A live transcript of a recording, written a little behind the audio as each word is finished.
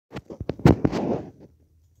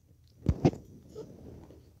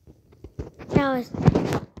now is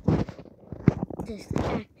this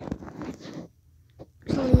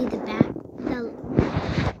actually the back.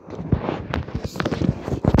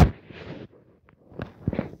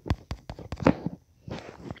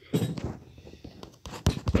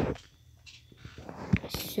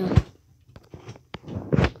 So.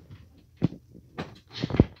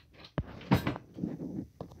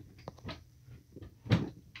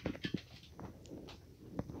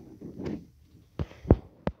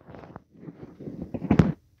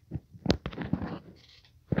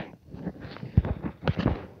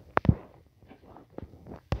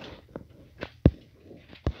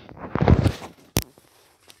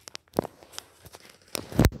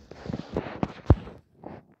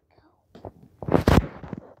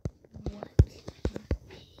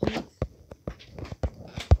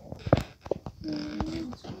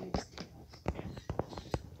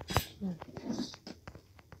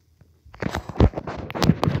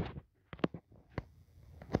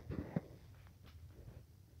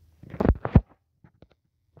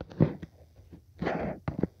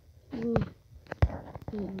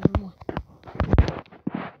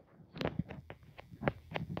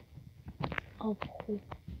 Oh.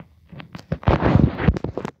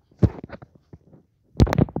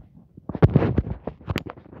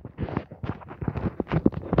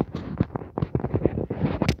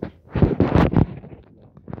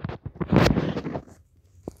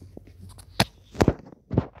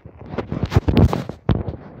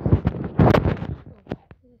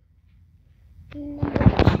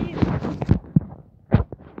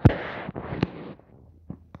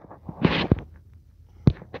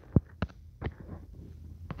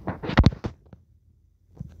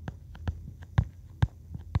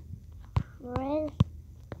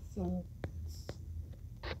 Relegence.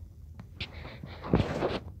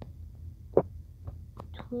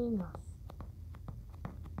 Between us.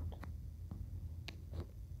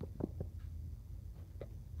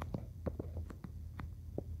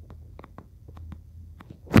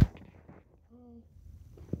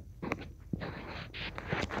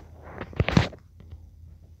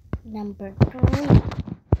 Number 3.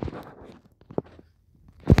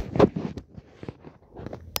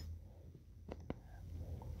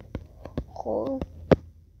 Hold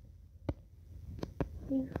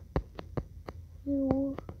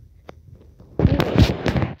you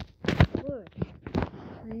word.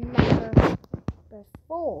 Number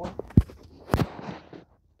 4.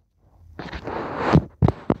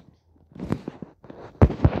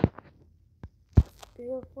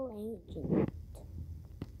 Beautiful agent.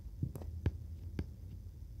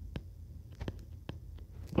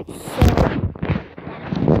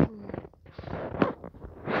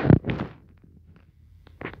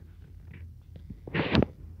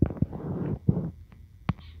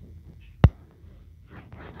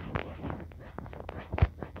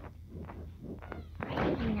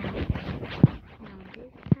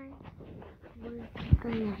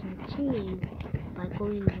 Gonna continue by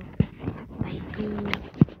going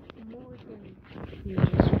more than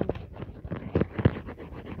usual.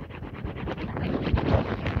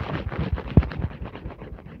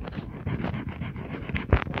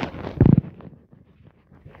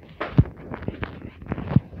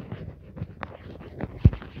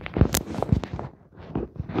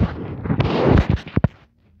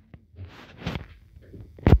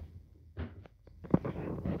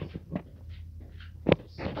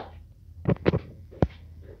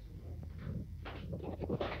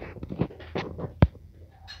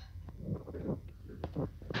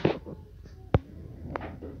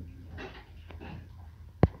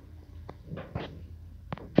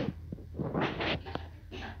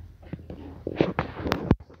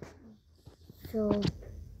 So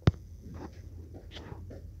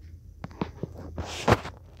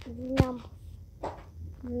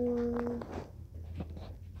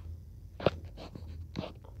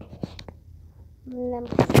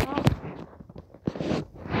number 5.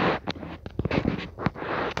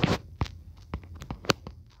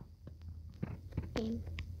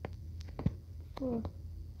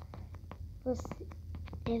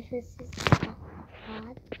 If this is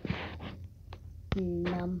hot,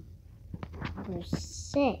 number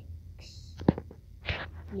 6.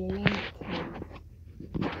 Relegence.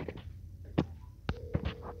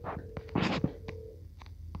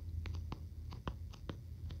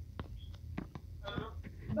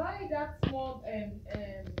 Buy that small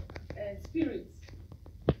spirit.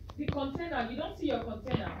 The container. You don't see your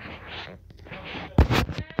container.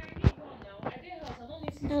 I didn't house. I don't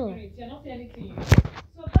need spirit. You don't see anything.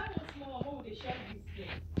 So buy one small one. What would they share this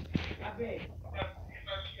thing? I beg.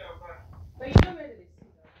 But you know where they see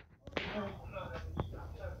that.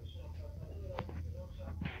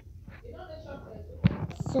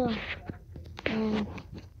 So, and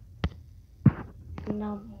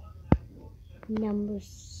number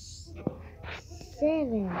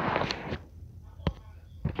 7.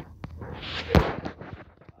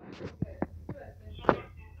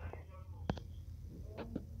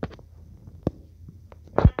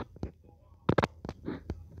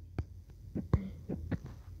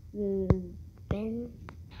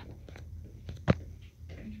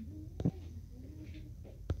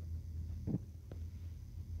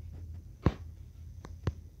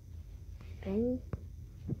 Ben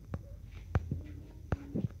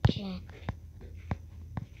Jack.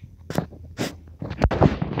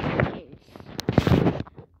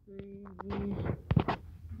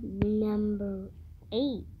 Number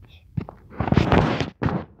 8.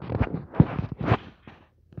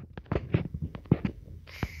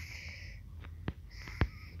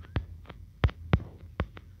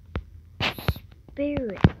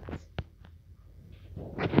 Spirit.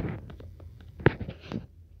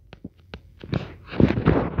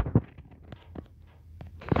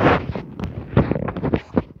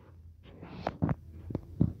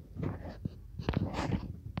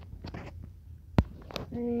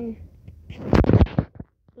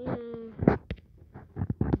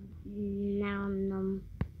 Now number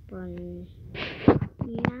 9.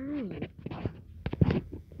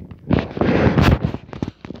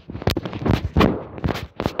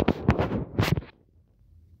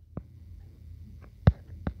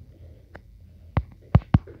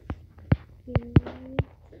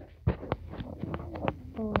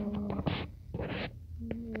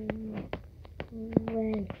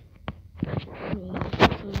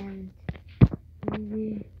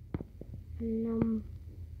 Number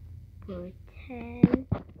 10.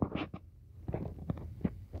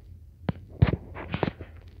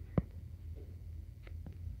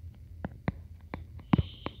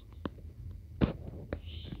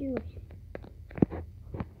 Shoot.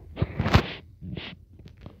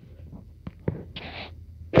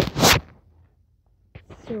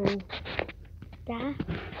 So that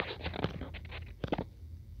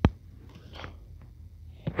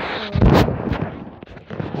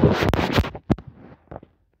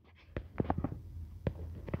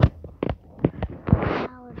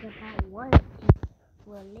was about what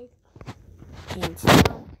religions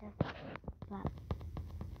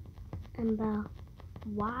about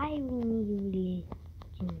why we need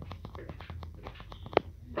religion.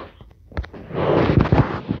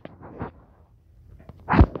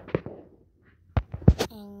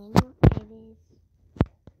 And you know it is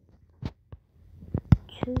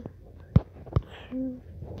to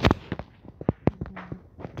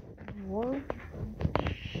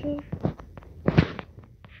worship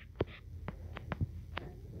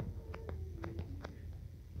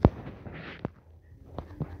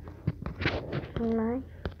life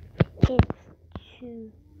is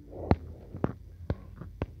to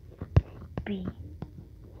be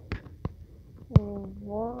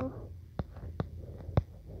worship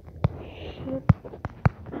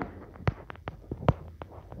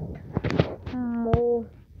more.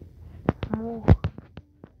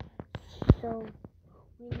 So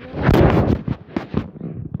we know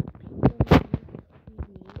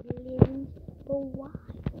millions, but why?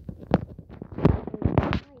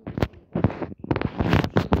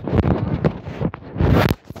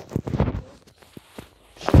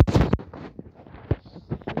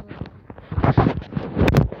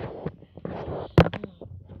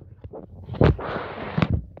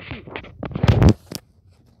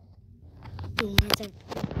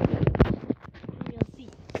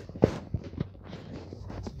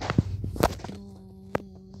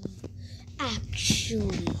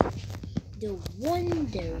 Actually, the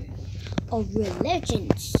wonder of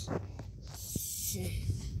religions.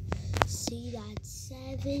 See that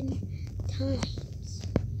 7 times.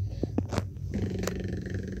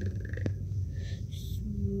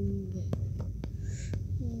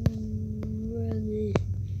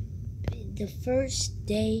 The first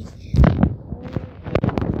day.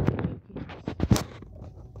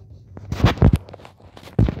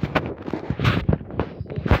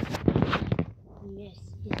 Yes.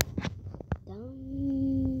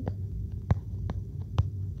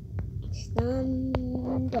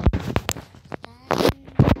 Stand up.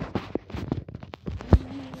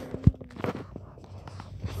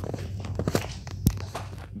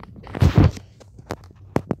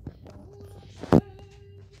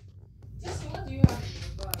 What do you have in your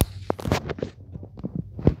bag?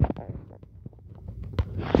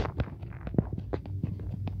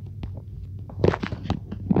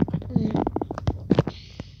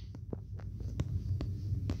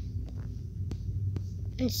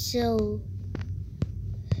 And so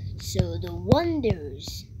So the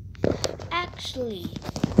wonders actually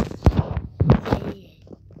they ready,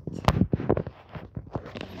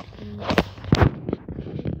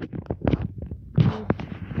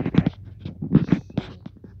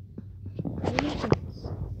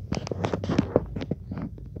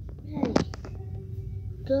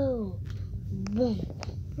 go. 1,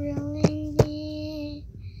 we're landing.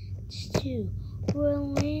 2, we're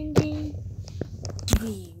landing.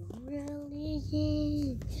 3, we're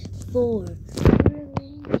landing. 4, we're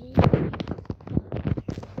landing.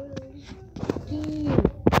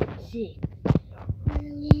 6, we're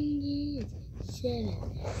landing. 7,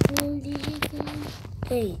 we're landing.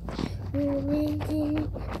 8, we're landing.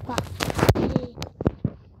 5, 8,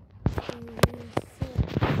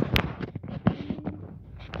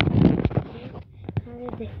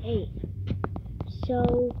 8.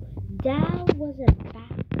 So that was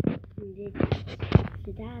about religions.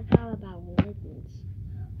 So that's all about religions.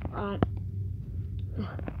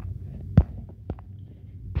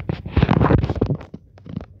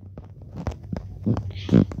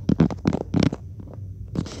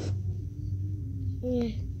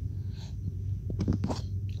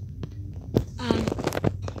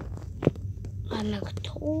 On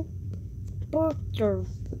October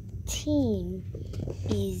 13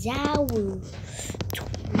 is our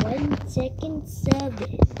 22nd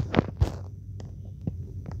service.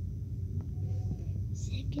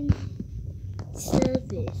 Second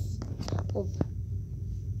service of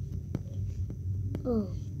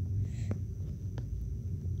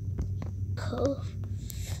covenant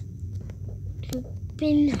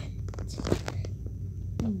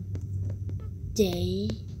day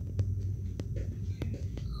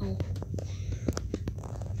of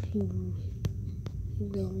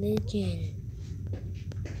religions.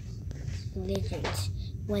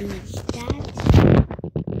 When it starts,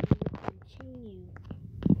 continue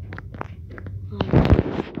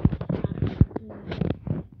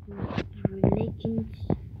religions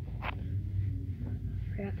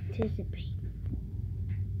participate.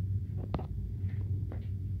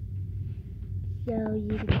 So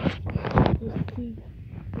you just see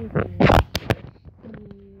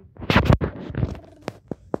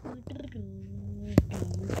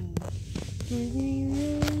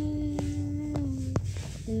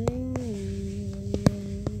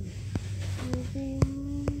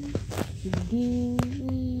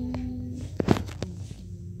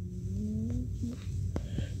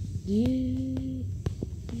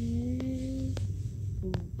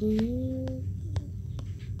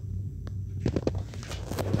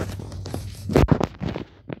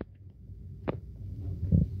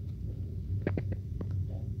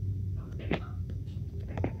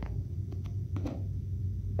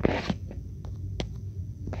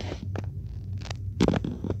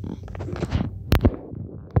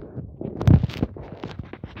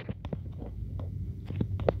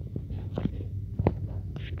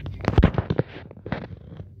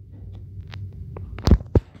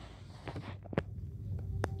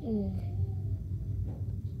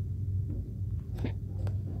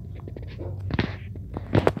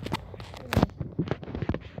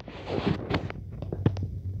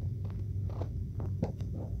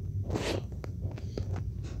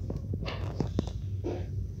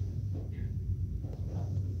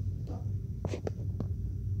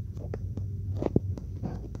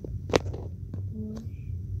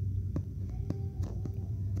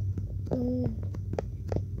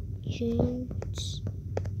James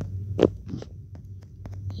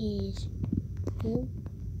is who?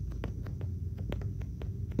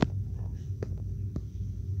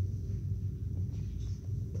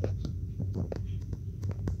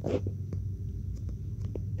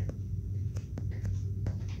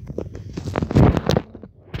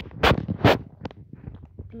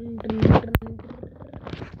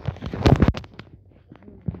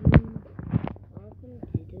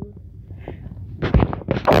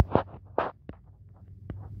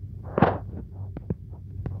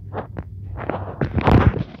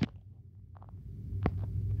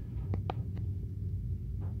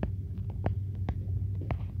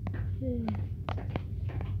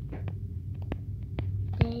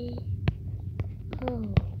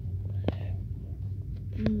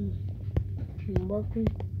 Welcome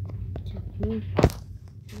to Group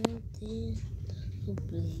of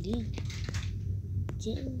Relegence.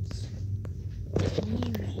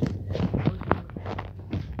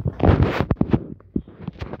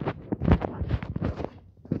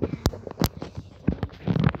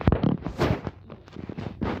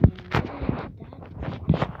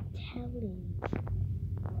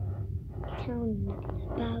 Telling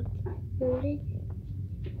about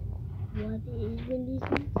what is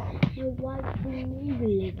religion and what we mean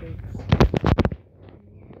religions.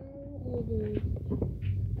 Now it is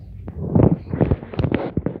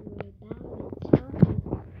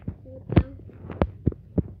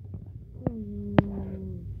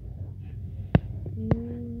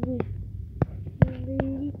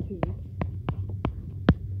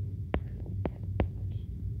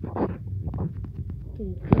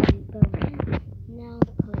now,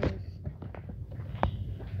 because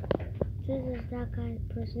this is that kind of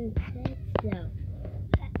person said so.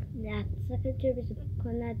 That second service of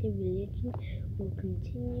cognitive religion will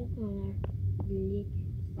continue on our religion.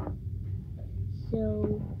 So,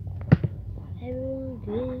 everyone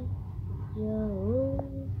give your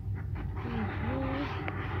own.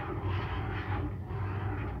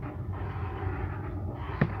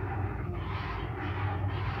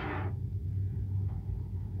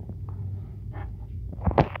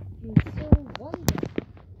 So wonderful.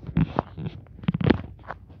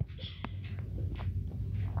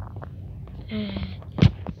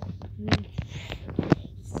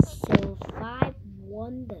 So 5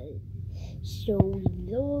 wonders. So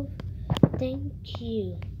Lord, thank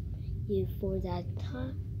you for that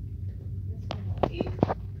time.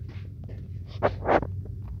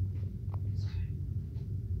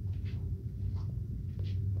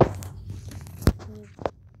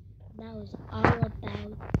 That was all about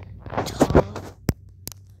talk.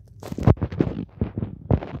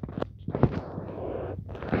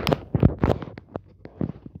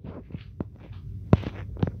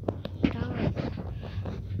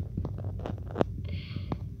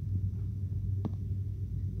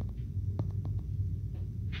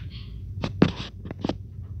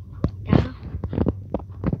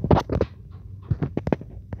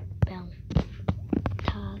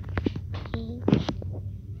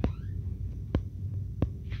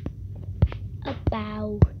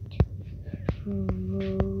 About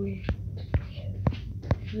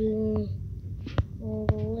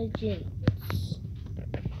religions.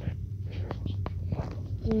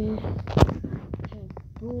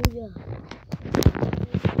 Buddha.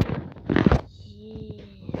 Yeah.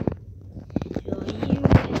 Are you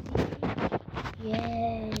ready?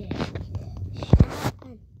 Yes.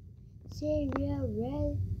 Shut. Say you're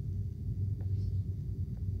ready.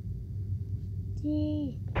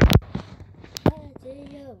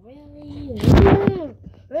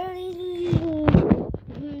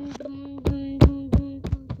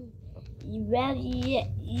 You ready?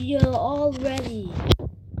 You're all ready.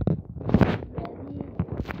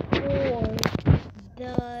 Ready for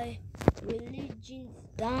the religions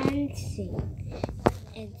dancing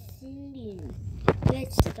and singing.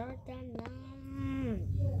 Let's start that now.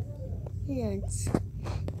 Let's.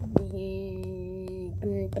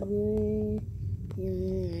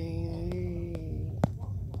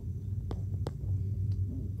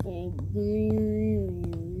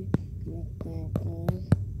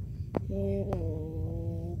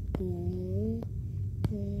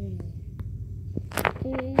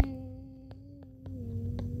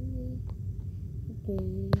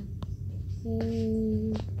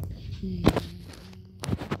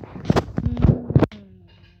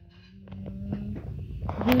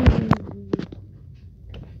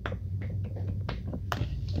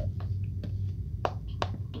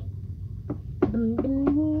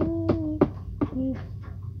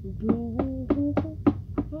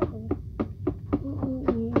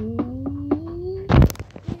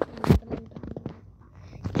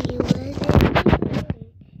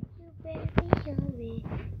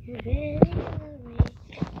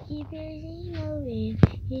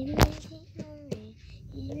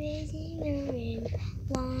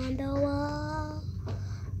 On the wall,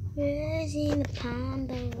 raising upon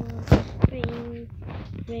the wall, ring,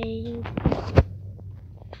 ring.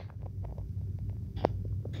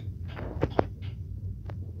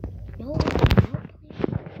 No,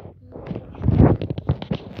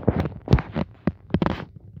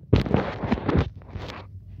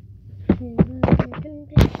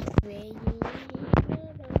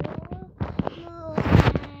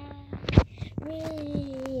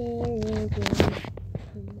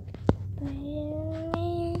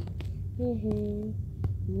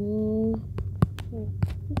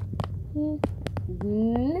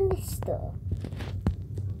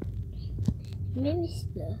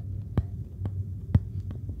 Minister,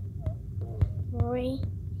 Reigns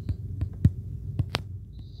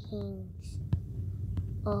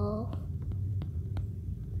of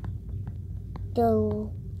the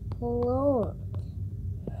Lord.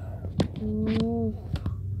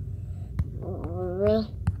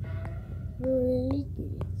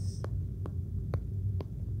 Relegence.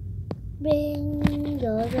 Bring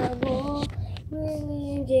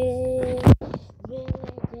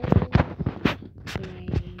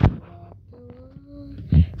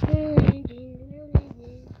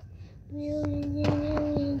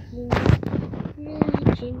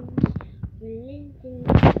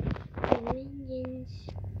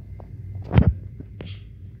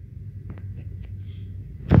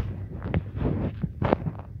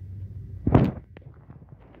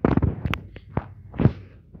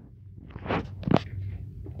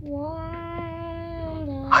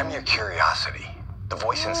I'm your curiosity, the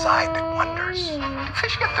voice inside that wonders. Do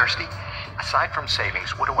fish get thirsty? Aside from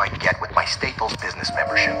savings, what do I get with my Staples business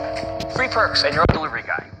membership? Free perks and your own delivery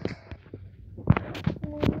guy.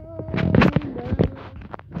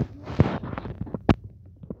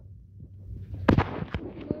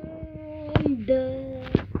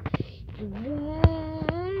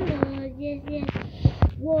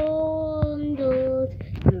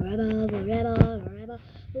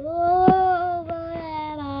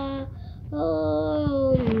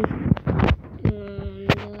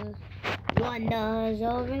 Wonders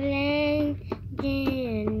over land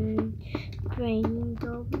and brains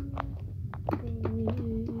over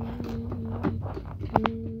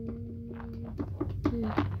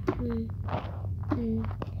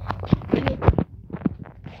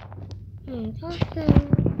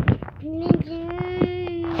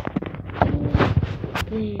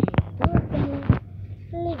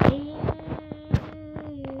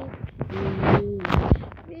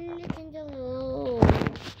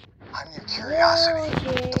I'm your curiosity,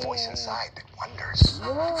 the voice inside that wonders.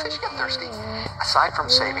 Do fish get thirsty? Aside from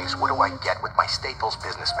savings, what do I get with my Staples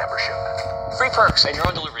business membership? Free perks and your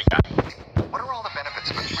own delivery guy. What are all the benefits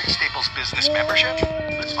of a free Staples business membership?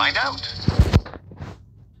 Let's find out.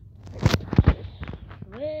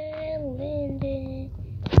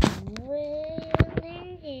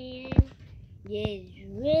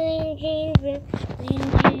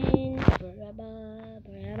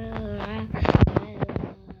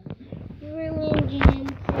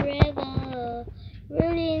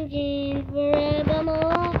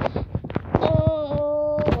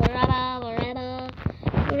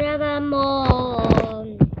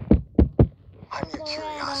 I'm your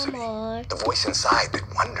curiosity, the voice inside that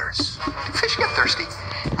wonders. Do fish get thirsty?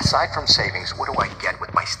 Aside from savings, what do I get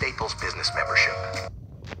with my Staples business membership?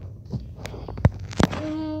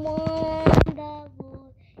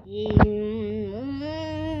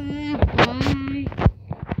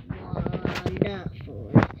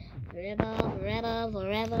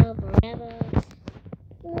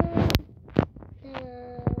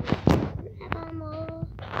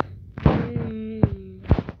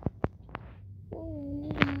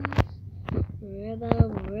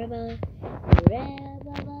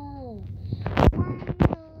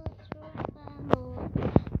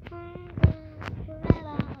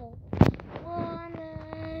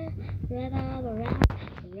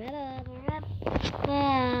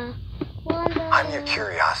 I'm your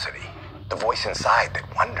curiosity, the voice inside that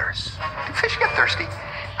wonders. Do fish get thirsty?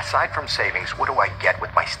 Aside from savings, what do I get with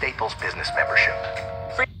my Staples business membership?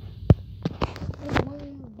 Free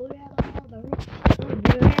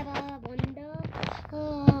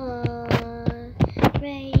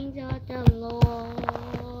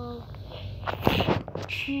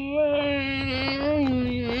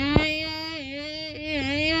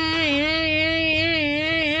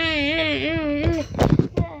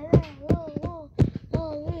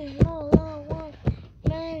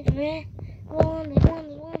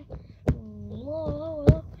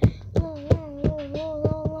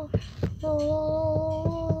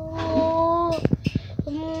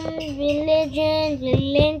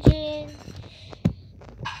Religion.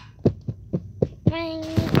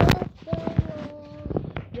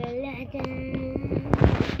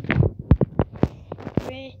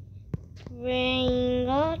 Ring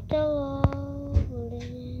of the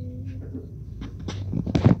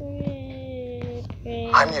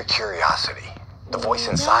I'm your curiosity, the voice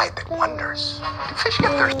inside that wonders. Do fish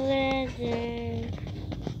get thirsty?